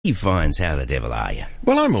Steve Vines, how the devil are you?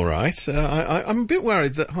 Well, I'm all right. I'm a bit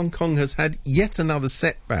worried that Hong Kong has had yet another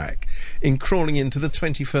setback in crawling into the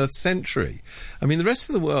 21st century. I mean, the rest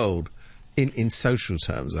of the world, in social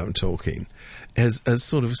terms I'm talking, has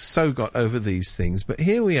sort of so got over these things. But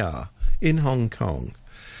here we are in Hong Kong.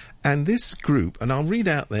 And this group, and I'll read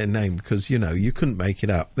out their name because, you know, you couldn't make it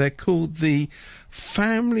up. They're called the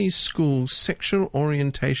Family School Sexual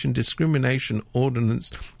Orientation Discrimination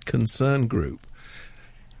Ordinance Concern Group.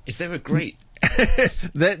 Is there a great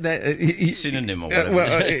synonym or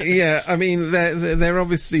whatever? Yeah, I mean, they're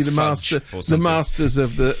obviously the masters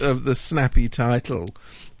of the snappy title.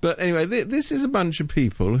 But anyway, this is a bunch of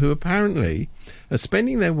people who apparently are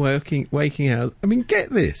spending their waking hours. I mean, get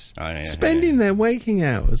this. Spending their waking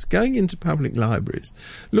hours going into public libraries,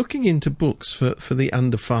 looking into books for the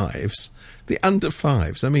under fives. The under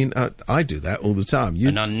fives. I mean, I do that all the time.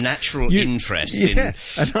 An unnatural interest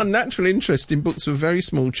in books for very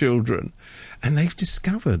small children. And they've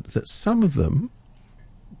discovered that some of them,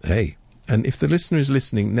 and if the listener is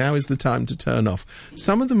listening, now is the time to turn off.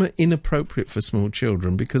 Some of them are inappropriate for small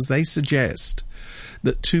children because they suggest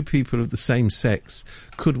that two people of the same sex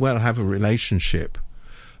could well have a relationship.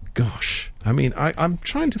 Gosh, I mean, I'm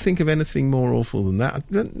trying to think of anything more awful than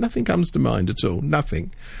that. Nothing comes to mind at all.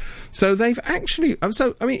 Nothing. So they've actually... I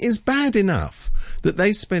mean, it's bad enough that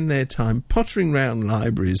they spend their time pottering round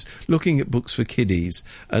libraries, looking at books for kiddies,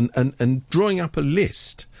 and drawing up a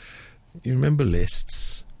list. You remember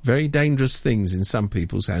lists? Very dangerous things in some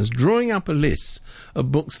people's hands. Drawing up a list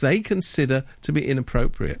of books they consider to be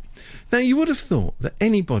inappropriate. Now, you would have thought that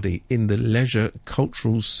anybody in the Leisure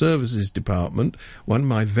Cultural Services Department, one of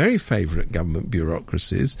my very favourite government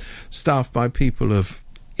bureaucracies, staffed by people of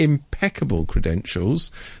impeccable credentials,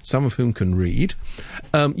 some of whom can read,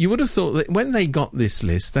 you would have thought that when they got this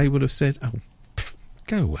list, they would have said,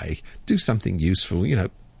 go away, do something useful, you know,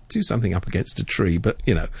 do something up against a tree, but,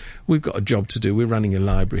 you know, we've got a job to do, we're running a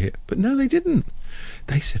library here. But no, they didn't.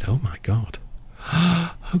 They said, oh my God,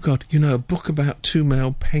 you know, a book about two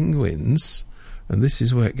male penguins, and this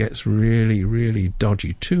is where it gets really, really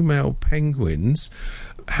dodgy, two male penguins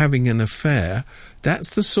having an affair,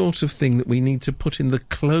 that's the sort of thing that we need to put in the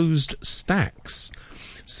closed stacks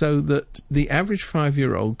so that the average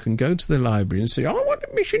 5-year-old can go to the library and say, I want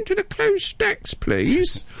admission to the closed stacks,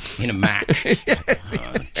 please. In a Mac. Yes.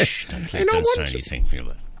 Don't say anything.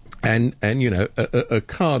 And you know, a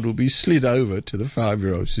card will be slid over to the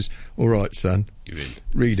 5-year-old. Says, all right, son,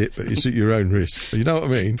 read it, but it's at your own risk. You know what I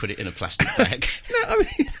mean? Put it in a plastic bag. No, I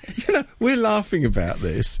mean, you know, we're laughing about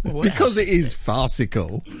this because it is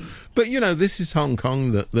farcical. But, you know, this is Hong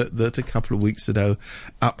Kong that a couple of weeks ago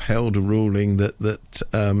upheld a ruling that the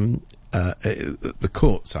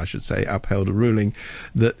courts, I should say, upheld a ruling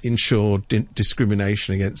that ensured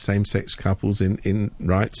discrimination against same-sex couples in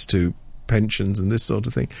rights to pensions and this sort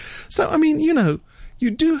of thing. So, I mean, you know, you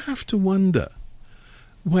do have to wonder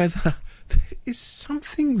whether there is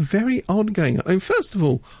something very odd going on. I mean, first of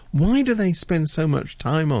all, why do they spend so much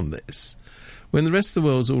time on this when the rest of the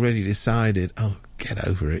world's already decided, get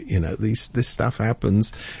over it, you know, this stuff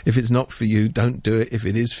happens. If it's not for you, don't do it. If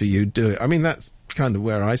it is for you, do it. I mean, that's kind of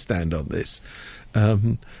where I stand on this.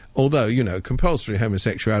 Although, you know, compulsory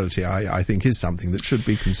homosexuality, I think, is something that should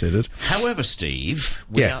be considered. However, Steve,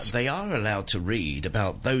 they are allowed to read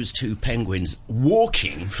about those two penguins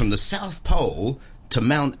walking from the South Pole to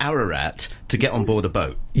Mount Ararat to get on board a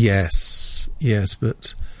boat. Yes,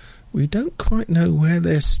 but we don't quite know where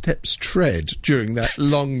their steps tread during that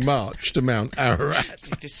long march to Mount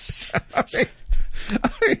Ararat.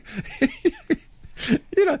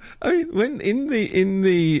 You know, I mean, when in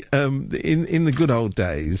the good old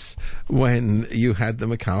days when you had the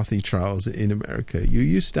McCarthy trials in America, you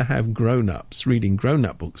used to have grown-ups reading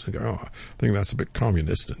grown-up books and go, I think that's a bit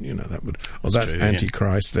communist, and you know that's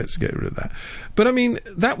antichrist. Let's get rid of that. But I mean,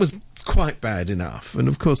 that was quite bad enough, and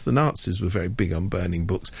of course the Nazis were very big on burning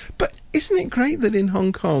books. But isn't it great that in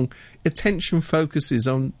Hong Kong attention focuses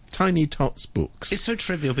on Tiny Tots books? It's so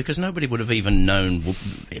trivial because nobody would have even known.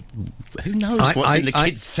 Who knows what's in the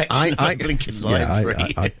kids section of Blinken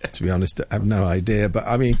Library? I, to be honest, I have no idea. But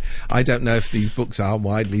I mean, I don't know if these books are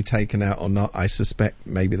widely taken out or not. I suspect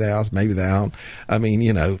maybe they are, maybe they aren't. I mean,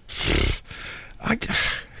 you know,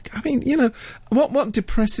 I mean, you know, what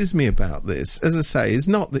depresses me about this, as I say, is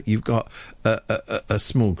not that you've got a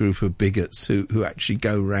small group of bigots who actually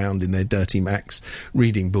go round in their dirty Macs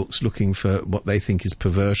reading books looking for what they think is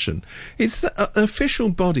perversion. It's that an official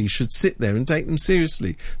body should sit there and take them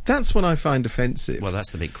seriously. That's what I find offensive. Well,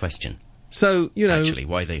 that's the big question. So, you know... Actually,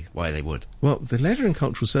 why they would? Well, the Leisure and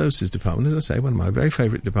Cultural Services Department, as I say, one of my very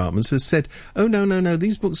favourite departments, has said, oh, no,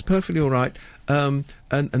 these books are perfectly all right, and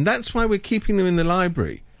that's why we're keeping them in the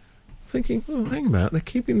library. Thinking, oh, hang about, they're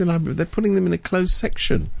keeping the library, they're putting them in a closed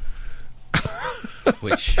section.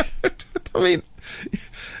 Which... I mean...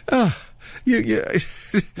 No,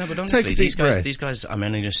 but honestly, these guys, I'm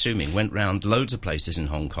only assuming, went round loads of places in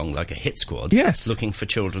Hong Kong like a hit squad, yes, looking for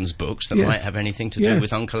children's books that might have anything to do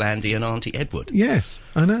with Uncle Andy and Auntie Edward. Yes,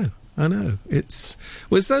 I know. It's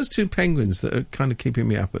those two penguins that are kind of keeping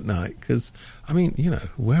me up at night, because, I mean, you know,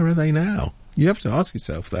 where are they now? You have to ask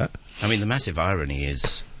yourself that. I mean, the massive irony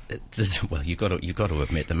is... Well, you've got to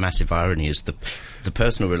admit, the massive irony is the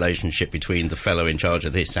personal relationship between the fellow in charge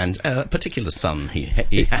of this and a particular son he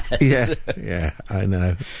has. Yeah, I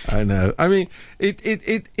know. I mean,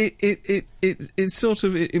 it sort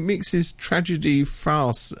of it mixes tragedy,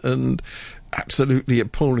 farce, and absolutely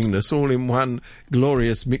appallingness all in one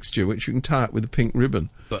glorious mixture, which you can tie up with a pink ribbon.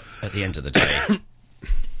 But at the end of the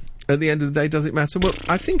day, does it matter? Well,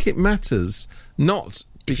 I think it matters not.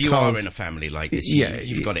 If you are in a family like this,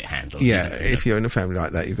 you've got it handled. Yeah, if you're in a family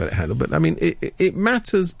like that, you've got it handled. But, I mean, it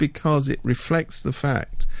matters because it reflects the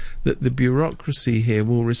fact that the bureaucracy here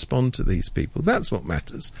will respond to these people. That's what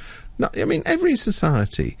matters. I mean, every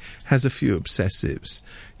society has a few obsessives.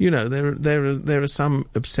 You know, there are some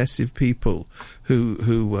obsessive people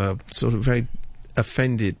who are sort of very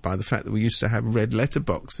offended by the fact that we used to have red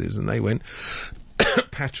letterboxes, and they went...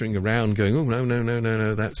 pattering around going, oh,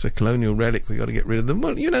 no, that's a colonial relic, we've got to get rid of them.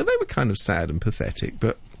 Well, you know, they were kind of sad and pathetic,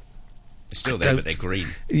 but... They're still there, but they're green.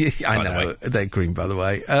 Yeah, I know, they're green, by the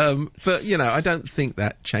way. But, you know, I don't think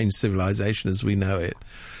that changed civilization as we know it.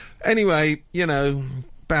 Anyway, you know,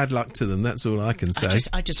 bad luck to them, that's all I can say.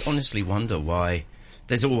 I just honestly wonder why...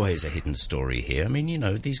 There's always a hidden story here. I mean, you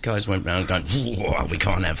know, these guys went round going, oh, we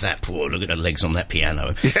can't have that poor, look at the legs on that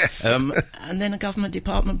piano. Yes. And then a government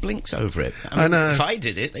department blinks over it. I mean, if I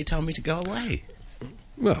did it, they'd tell me to go away.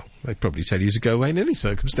 Well, they'd probably tell you to go away in any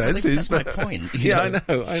circumstances. Well, that's my point. Yeah,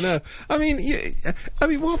 I know. I mean,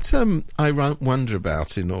 what I wonder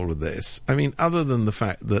about in all of this, I mean, other than the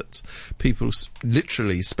fact that people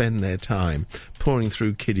literally spend their time pouring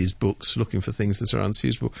through kiddies' books looking for things that are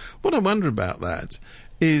unsuitable, what I wonder about that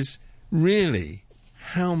is really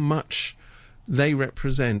how much they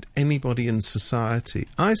represent anybody in society.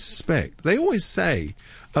 I suspect they always say,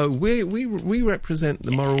 oh, we represent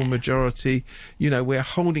the moral majority, you know, we're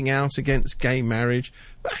holding out against gay marriage.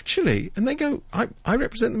 But actually, and they go, I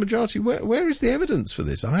represent the majority. Where is the evidence for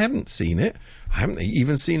this? I haven't seen it. I haven't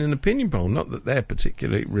even seen an opinion poll. Not that they're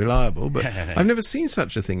particularly reliable, but I've never seen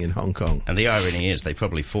such a thing in Hong Kong. And the irony is they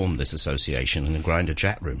probably formed this association in a Grindr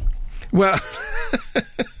chat room. Well...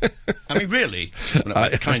 I mean, really?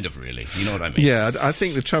 Kind of really. You know what I mean? Yeah, I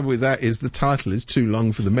think the trouble with that is the title is too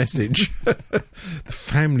long for the message. The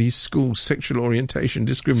Family School Sexual Orientation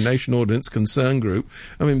Discrimination Ordinance Concern Group.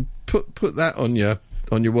 I mean, put that on your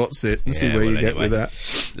what's-it and see where you get with that.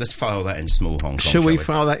 Let's file that in small Hong Kong. Shall we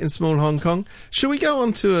file that in small Hong Kong? Shall we go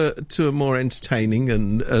on to a more entertaining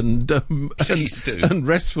and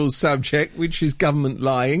restful subject, which is government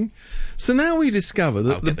lying? So now we discover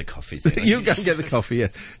that... I'll get the coffee. You go and get the coffee, yeah.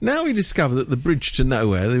 Now we discover that the bridge to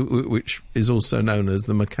nowhere, which is also known as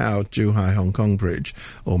the Macau-Zhuhai-Hong Kong Bridge,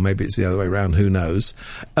 or maybe it's the other way around, who knows,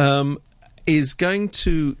 is going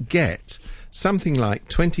to get something like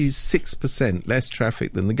 26% less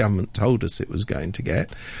traffic than the government told us it was going to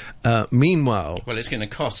get. Meanwhile... Well, it's going to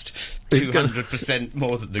cost 200%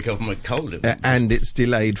 more than the government told it. And it's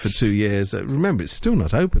delayed for 2 years. Remember, it's still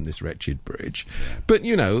not open, this wretched bridge. Yeah. But,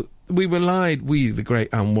 you know... We, the great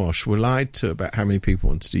unwashed, were lied to about how many people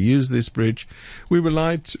wanted to use this bridge. We were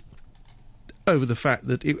lied to over the fact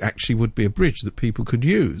that it actually would be a bridge that people could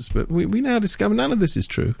use. But we now discover none of this is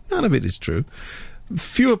true. None of it is true.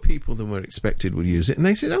 Fewer people than were expected would use it. And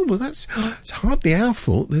they said, oh, well, it's hardly our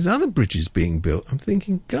fault. There's other bridges being built. I'm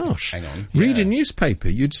thinking, gosh, hang on. Read a newspaper.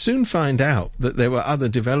 You'd soon find out that there were other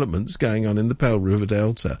developments going on in the Pearl River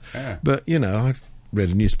Delta. Yeah. But, you know, I've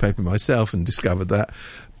read a newspaper myself and discovered that.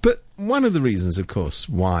 But one of the reasons, of course,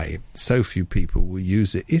 why so few people will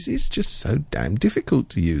use it is it's just so damn difficult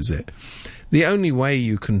to use it. The only way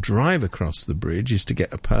you can drive across the bridge is to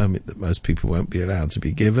get a permit that most people won't be allowed to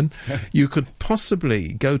be given. You could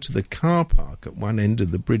possibly go to the car park at one end of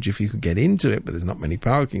the bridge if you could get into it, but there's not many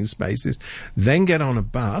parking spaces. Then get on a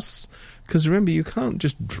bus, Because remember, you can't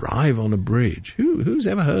just drive on a bridge. Who's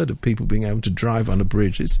ever heard of people being able to drive on a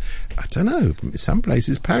bridge? I don't know. Some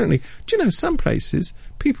places, apparently, do you know, some places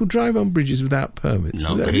people drive on bridges without permits.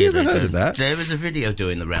 Have you ever heard of that? There was a video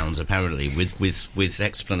doing the rounds, apparently, with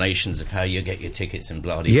explanations of how you get your tickets and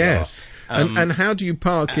blah, blah, yes. And how do you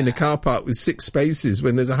park in a car park with 6 spaces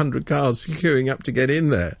when there's 100 cars queuing up to get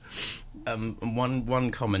in there?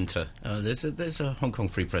 One commenter. There's a Hong Kong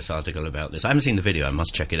Free Press article about this. I haven't seen the video. I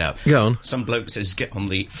must check it out. Go on. Some bloke says, "Get on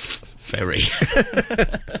the ferry."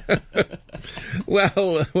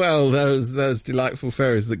 Well, those delightful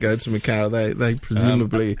ferries that go to Macau, they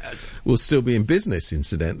presumably will still be in business,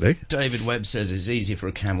 incidentally. David Webb says it's easier for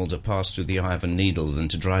a camel to pass through the eye of a needle than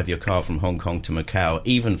to drive your car from Hong Kong to Macau,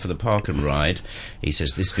 even for the park and ride. He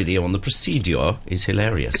says this video on the procedure is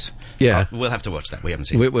hilarious. Yeah. We'll have to watch that. We haven't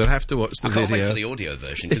seen it. We'll have to watch the video. I can't wait for the audio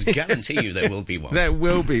version, because guarantee you there will be one. There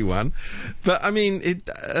will be one. But, I mean,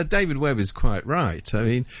 David Webb is quite right. I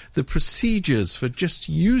mean, the procedures for just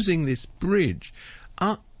using this bridge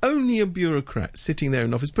are only a bureaucrat sitting there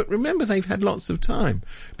in office. But remember, they've had lots of time,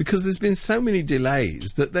 because there's been so many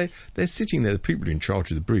delays that they're sitting there, the people in charge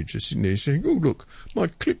of the bridge are sitting there saying, "Oh, look, my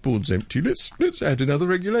clipboard's empty, let's add another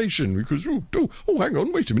regulation, because, hang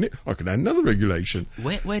on, wait a minute, I can add another regulation."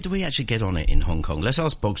 Where do we actually get on it in Hong Kong? Let's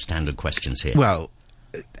ask bog standard questions here. Well,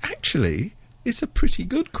 actually, it's a pretty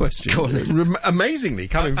good question. Amazingly,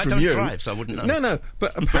 coming from you. I don't drive, so I wouldn't know. No,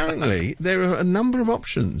 but apparently there are a number of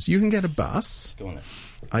options. You can get a bus. Go on then.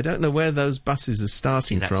 I don't know where those buses are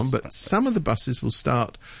starting from, but some of the buses will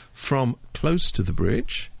start from close to the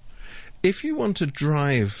bridge. If you want to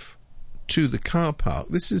drive to the car park,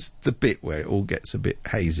 this is the bit where it all gets a bit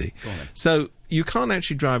hazy. So you can't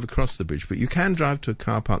actually drive across the bridge, but you can drive to a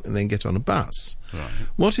car park and then get on a bus. Right.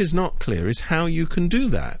 What is not clear is how you can do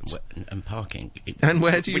that. And parking. And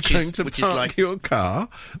where do you going to park your car?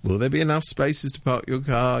 Will there be enough spaces to park your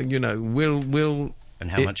car? You know, will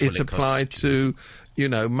and how much will it apply cost? to, you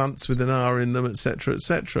know, months with an R in them, etc.,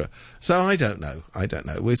 etc. So I don't know.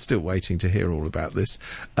 We're still waiting to hear all about this.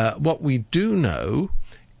 What we do know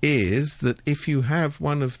is that if you have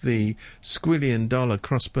one of the squillion-dollar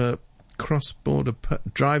cross-border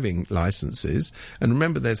driving licenses, and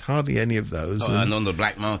remember, there's hardly any of those. And on the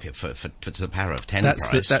black market for the power of 10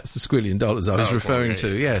 price. That's the squillion dollars I was referring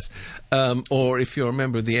to, yes. Or if you're a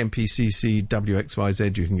member of the MPCC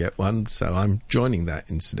WXYZ, you can get one. So I'm joining that,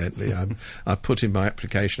 incidentally. I put in my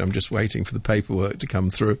application. I'm just waiting for the paperwork to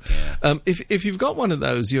come through. Yeah. If you've got one of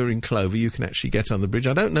those, you're in Clover, you can actually get on the bridge.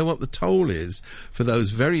 I don't know what the toll is for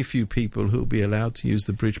those very few people who will be allowed to use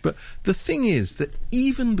the bridge. But the thing is that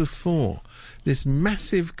even before this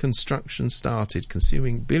massive construction started,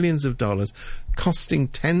 consuming billions of dollars, costing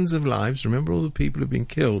tens of lives. Remember all the people who've been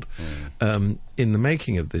killed in the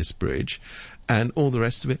making of this bridge and all the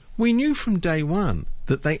rest of it. We knew from day one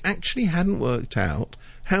that they actually hadn't worked out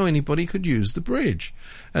how anybody could use the bridge.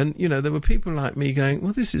 And, you know, there were people like me going,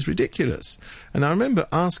 well, this is ridiculous. And I remember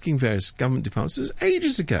asking various government departments, it was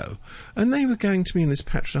ages ago, and they were going to me in this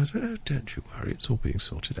patronised way, "Oh, don't you worry, it's all being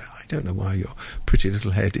sorted out. I don't know why your pretty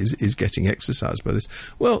little head is getting exercised by this."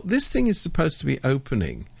 Well, this thing is supposed to be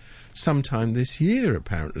opening sometime this year,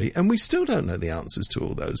 apparently, and we still don't know the answers to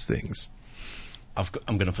all those things.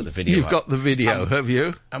 I'm going to put the video. You've got the video, have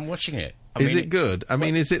you? I'm watching it. Is it good? I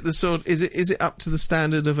mean, is it the sort? Is it up to the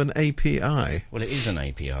standard of an API? Well, it is an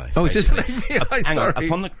API. Oh, it is an API. Sorry.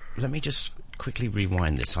 Let me just quickly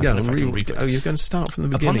rewind this. You're going to start from the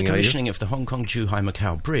beginning. Upon the commissioning of the Hong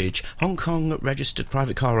Kong-Zhuhai-Macau Bridge, Hong Kong registered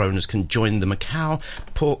private car owners can join the Macau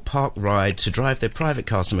Port Park Ride to drive their private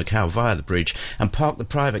cars to Macau via the bridge and park the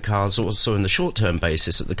private cars also on the short-term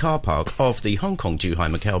basis at the car park of the Hong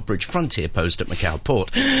Kong-Zhuhai-Macau Bridge frontier post at Macau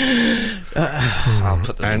Port. I'll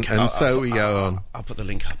put the link up. And so we go on. I'll put the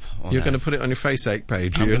link up. You're going to put it on your Faceache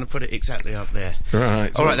page, I'm going to put it exactly up there.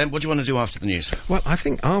 Right. All right, then, what do you want to do after the news? Well, I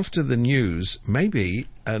think after the news, maybe,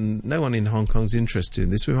 and no one in Hong Kong's interested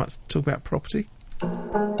in this, we might talk about property.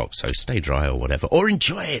 Oh, so stay dry or whatever. Or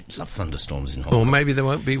enjoy it. Love thunderstorms in Hong Kong. Or maybe there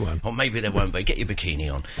won't be one. Or maybe there won't be. Get your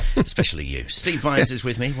bikini on. Especially you. Steve Vines is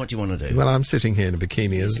with me. What do you want to do? Well, I'm sitting here in a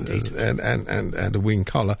bikini and a wing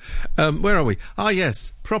collar. Where are we? Ah,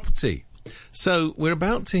 yes, property. So we're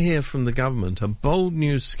about to hear from the government a bold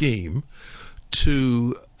new scheme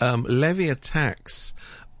to levy a tax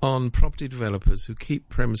on property developers who keep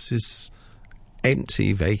premises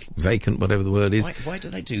empty, vacant, whatever the word is. Why do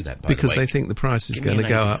they do that, by because the way? they think the price is going to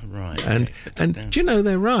go up. Right. And do you know,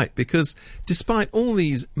 they're right, because despite all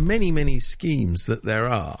these many schemes that there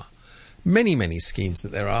are,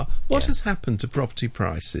 what has happened to property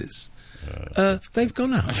prices? They've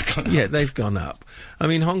gone up. Yeah, they've gone up. I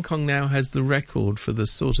mean, Hong Kong now has the record for the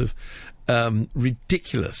sort of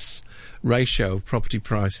ridiculous ratio of property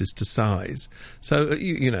prices to size. So,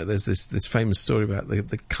 you know, there's this famous story about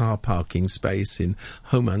the car parking space in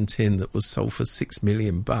Home Tin that was sold for $6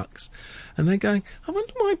 million. And they're going, I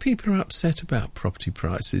wonder why people are upset about property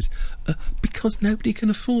prices. Because nobody can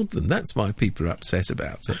afford them. That's why people are upset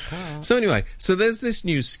about it. So anyway, so there's this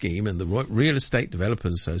new scheme, and the Real Estate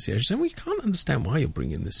Developers Association said, we can't understand why you're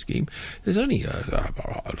bringing this scheme. There's only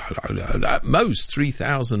at most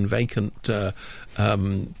 3,000 vacant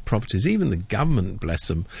properties. Even the government, bless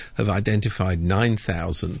them, have identified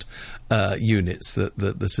 9,000 units that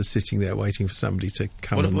are sitting there waiting for somebody to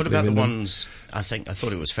come and What live about the in them. ones, I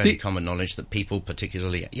thought it was fairly common knowledge that people,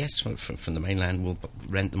 particularly, from the mainland, will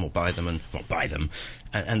rent them or buy them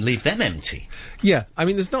and leave them empty. Yeah, I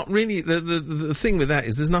mean, there's not really... The thing with that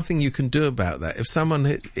is there's nothing you can do about that. If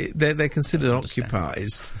someone... They're considered occupied,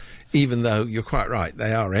 even though you're quite right,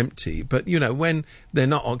 they are empty. But, you know, when they're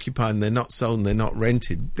not occupied and they're not sold and they're not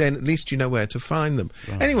rented, then at least you know where to find them.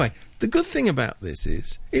 Right. Anyway, the good thing about this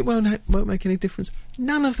is it won't make any difference.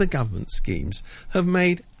 None of the government schemes have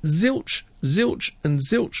made zilch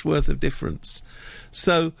worth of difference.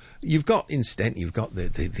 So you've got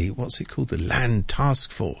the what's it called, the Land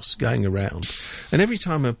Task Force going around, and every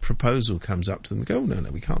time a proposal comes up to them, they go, no,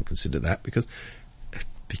 we can't consider that because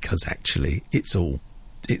actually it's all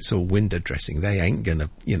window dressing. They ain't gonna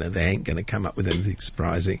come up with anything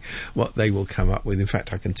surprising. What they will come up with, in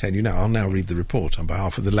fact, I can tell you now. I'll now read the report on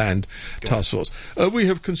behalf of the Land Task Force. We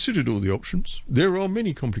have considered all the options. There are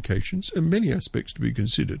many complications and many aspects to be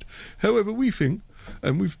considered. However, we think,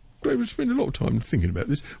 and we've spent a lot of time thinking about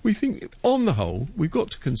this, we think, on the whole, we've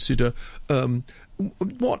got to consider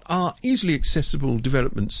what are easily accessible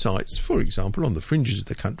development sites, for example, on the fringes of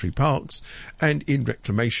the country parks and in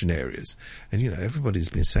reclamation areas. And, you know, everybody's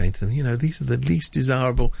been saying to them, you know, these are the least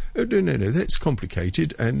desirable. No, that's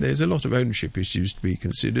complicated, and there's a lot of ownership issues to be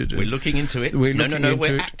considered. We're looking into it. We're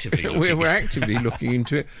actively looking. We're actively looking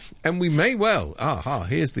into it, and we may well,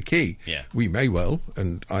 here's the key. Yeah. We may well,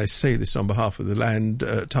 and I say this on behalf of the Land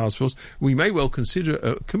Task Force, we may well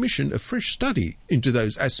commission a fresh study into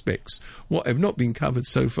those aspects, what have not been covered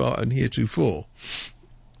so far and heretofore.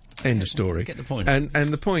 End of story. Get the point. And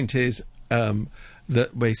the point is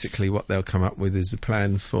that basically what they'll come up with is a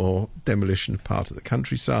plan for demolition of part of the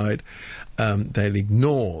countryside. They'll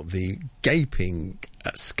ignore the gaping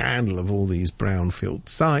scandal of all these brownfield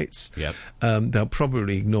sites. Yep. They'll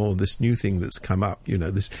probably ignore this new thing that's come up, you know,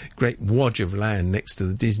 this great wodge of land next to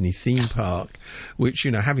the Disney theme park, which, you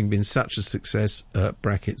know, having been such a success,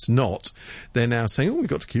 brackets not, they're now saying, we've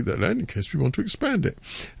got to keep that land in case we want to expand it.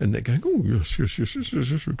 And they're going, yes.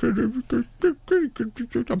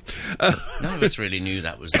 None of us really knew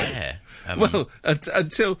that was there. Well,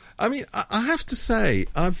 until, I mean, I have to say,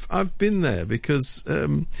 I've been there because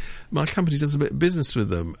my company does a bit of business with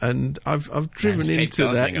them, and I've driven into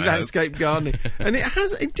that landscape gardening, and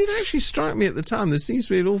it did actually strike me at the time. There seems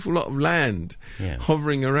to be an awful lot of land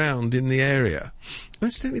hovering around in the area.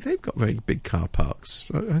 Incidentally, they've got very big car parks.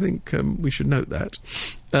 I think we should note that.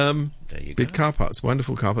 There you big go. Car parks,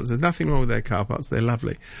 wonderful car parks. There's nothing wrong with their car parks. They're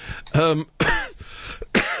lovely.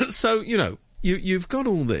 So, you know, you've got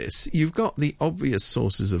all this. You've got the obvious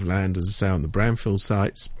sources of land, as I say, on the brownfield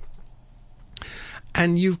sites.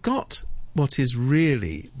 And you've got what is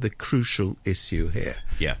really the crucial issue here,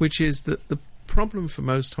 which is that the problem for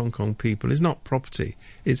most Hong Kong people is not property,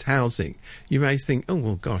 it's housing. You may think, oh,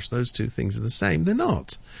 well, gosh, those two things are the same. They're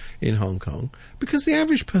not in Hong Kong, because the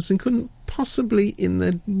average person couldn't possibly, in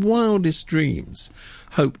their wildest dreams,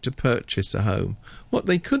 hope to purchase a home. What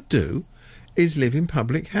they could do is live in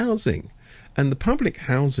public housing. And the public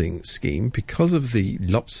housing scheme, because of the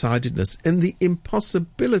lopsidedness and the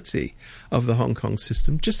impossibility of the Hong Kong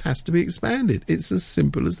system, just has to be expanded. It's as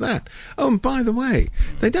simple as that. Oh, and by the way,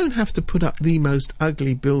 they don't have to put up the most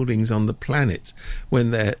ugly buildings on the planet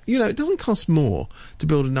when they're... You know, it doesn't cost more to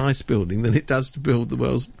build a nice building than it does to build the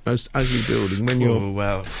world's most ugly building when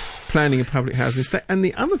you're planning a public housing estate. And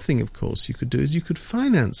the other thing, of course, you could do is you could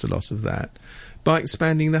finance a lot of that by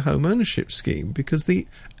expanding the home ownership scheme, because the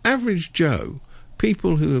average Joe,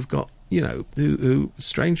 people who have got, you know, who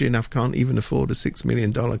strangely enough can't even afford a $6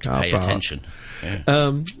 million car park, pay attention.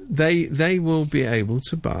 They will be able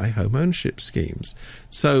to buy home ownership schemes.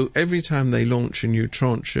 So every time they launch a new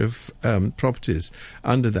tranche of properties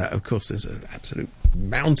under that, of course, there's an absolute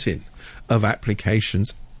mountain of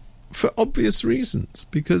applications, for obvious reasons,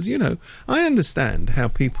 because, you know, I understand how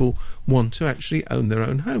people want to actually own their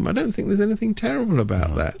own home. I don't think there's anything terrible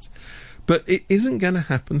about that. But it isn't going to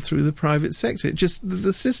happen through the private sector. It just,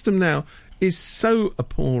 the system now is so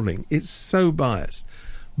appalling. It's so biased.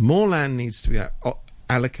 More land needs to be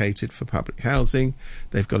allocated for public housing.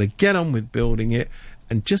 They've got to get on with building it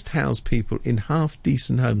and just house people in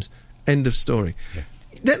half-decent homes. End of story. Yeah.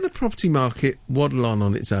 Let the property market waddle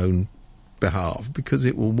on its own behalf, because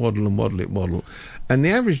it will waddle and waddle. And the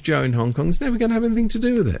average Joe in Hong Kong is never going to have anything to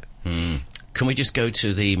do with it. Can we just go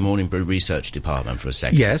to the Morning Brew Research Department for a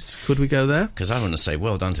second? Yes, could we go there? Because I want to say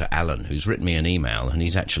well done to Alan, who's written me an email, and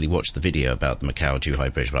he's actually watched the video about the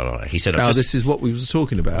Macau-Zhuhai Bridge, blah, blah, blah. He said... This is what we were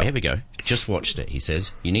talking about. Here we go. Just watched it. He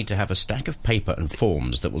says, you need to have a stack of paper and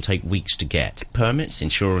forms that will take weeks to get. Permits,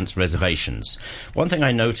 insurance, reservations. One thing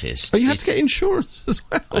I noticed... Oh, you have to get insurance as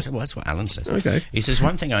well? Well, that's what Alan says. Okay. He says,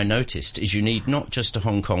 one thing I noticed is you need not just a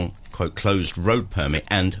Hong Kong, quote, closed road permit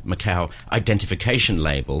and Macau identification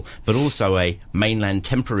label, but also a mainland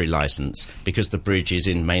temporary licence, because the bridge is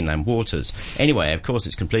in mainland waters. Anyway, of course,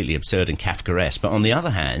 it's completely absurd and Kafkaesque, but on the other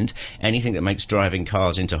hand, anything that makes driving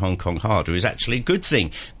cars into Hong Kong harder is actually a good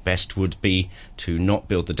thing. Best would be to not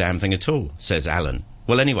build the damn thing at all, says Alan.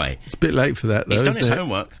 Well, anyway... It's a bit late for that, though, He's done his isn't it?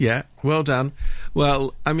 homework. Yeah, well done.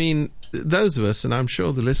 Well, I mean, those of us, and I'm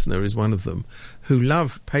sure the listener is one of them, who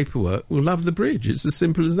love paperwork will love the bridge. It's as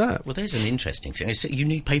simple as that. Well, there's an interesting thing. You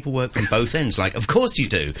need paperwork from both ends. Like, of course you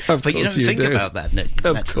do. But you don't think about that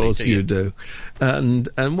naturally, Of course you do. And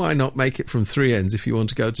why not make it from three ends if you want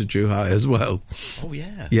to go to Zhuhai as well? Oh,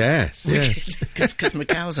 yeah. Yes. Because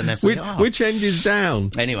Macau's an SAR. Which end is down?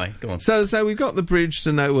 Anyway, go on. So we've got the bridge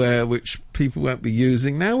to nowhere, which people won't be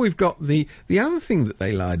using. Now we've got the other thing that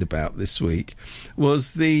they lied about this week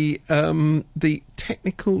was the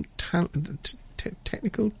technological talent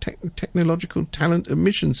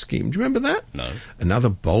admission scheme. Do you remember that? No. Another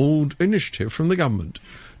bold initiative from the government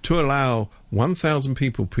to allow 1,000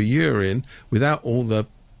 people per year in without all the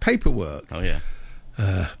paperwork. Oh, yeah.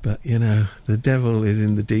 But, you know, the devil is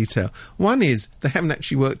in the detail. One is they haven't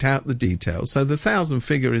actually worked out the details. So the 1,000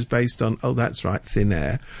 figure is based on, oh, that's right, thin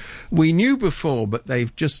air. We knew before, but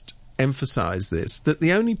they've just emphasised this, that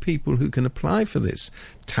the only people who can apply for this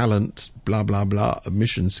talent, blah, blah, blah,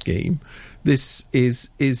 admission scheme, this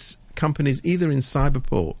is companies either in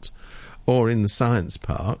Cyberport or in the Science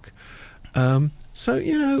Park. So,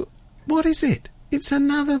 you know, what is it? It's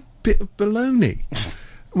another bit of baloney,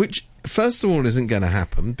 which... First of all, isn't going to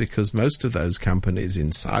happen because most of those companies in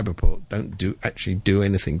Cyberport don't actually do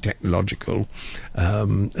anything technological,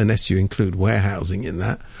 unless you include warehousing in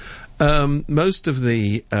that. Most of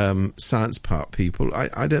the Science Park people,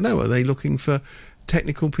 I don't know, are they looking for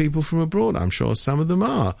technical people from abroad? I'm sure some of them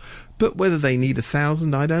are. But whether they need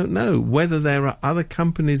 1,000, I don't know. Whether there are other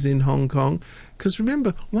companies in Hong Kong... Because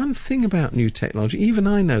remember, one thing about new technology, even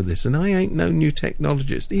I know this, and I ain't no new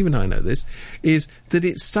technologist, even I know this, is that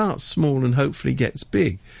it starts small and hopefully gets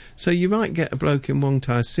big. So you might get a bloke in Wong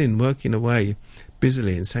Tai Sin working away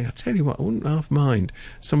busily and saying, I tell you what, I wouldn't half mind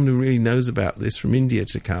someone who really knows about this from India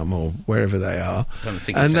to come, or wherever they are. I don't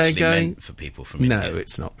think it's actually meant for people from India. No,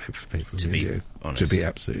 it's not meant for people from India. Honest. To be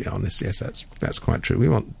absolutely honest, yes, that's quite true. We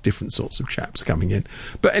want different sorts of chaps coming in.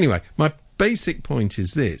 But anyway, my basic point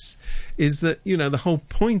is this, is that, you know, the whole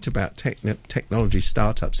point about technology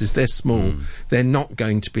startups is they're small, they're not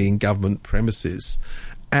going to be in government premises,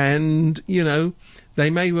 and, you know, they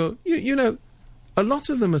may well, you know, a lot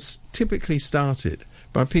of them are typically started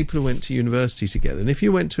by people who went to university together. And if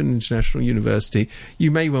you went to an international university, you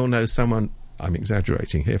may well know someone, I'm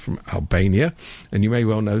exaggerating here, from Albania, and you may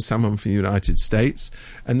well know someone from the United States.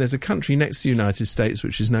 And there's a country next to the United States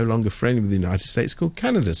which is no longer friendly with the United States called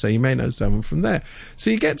Canada, so you may know someone from there. So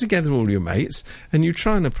you get together all your mates and you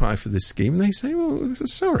try and apply for this scheme, and they say, well,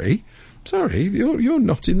 sorry, you're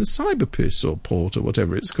not in the Cyberpiss or port or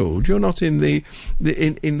whatever it's called. You're not in the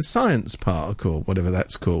Science Park or whatever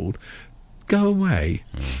that's called. Go away.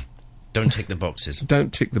 Don't tick the boxes.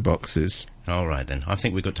 Don't tick the boxes. All right, then. I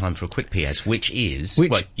think we've got time for a quick PS, which is...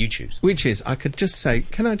 well, you choose. Which is, I could just say,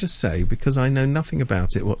 can I just say, because I know nothing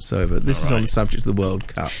about it whatsoever, this is on the subject of the World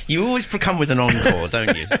Cup. You always come with an encore,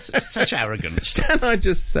 don't you? It's such arrogance. Can I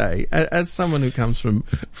just say, as someone who comes from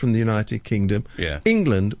the United Kingdom, yeah.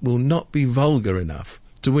 England will not be vulgar enough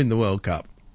to win the World Cup.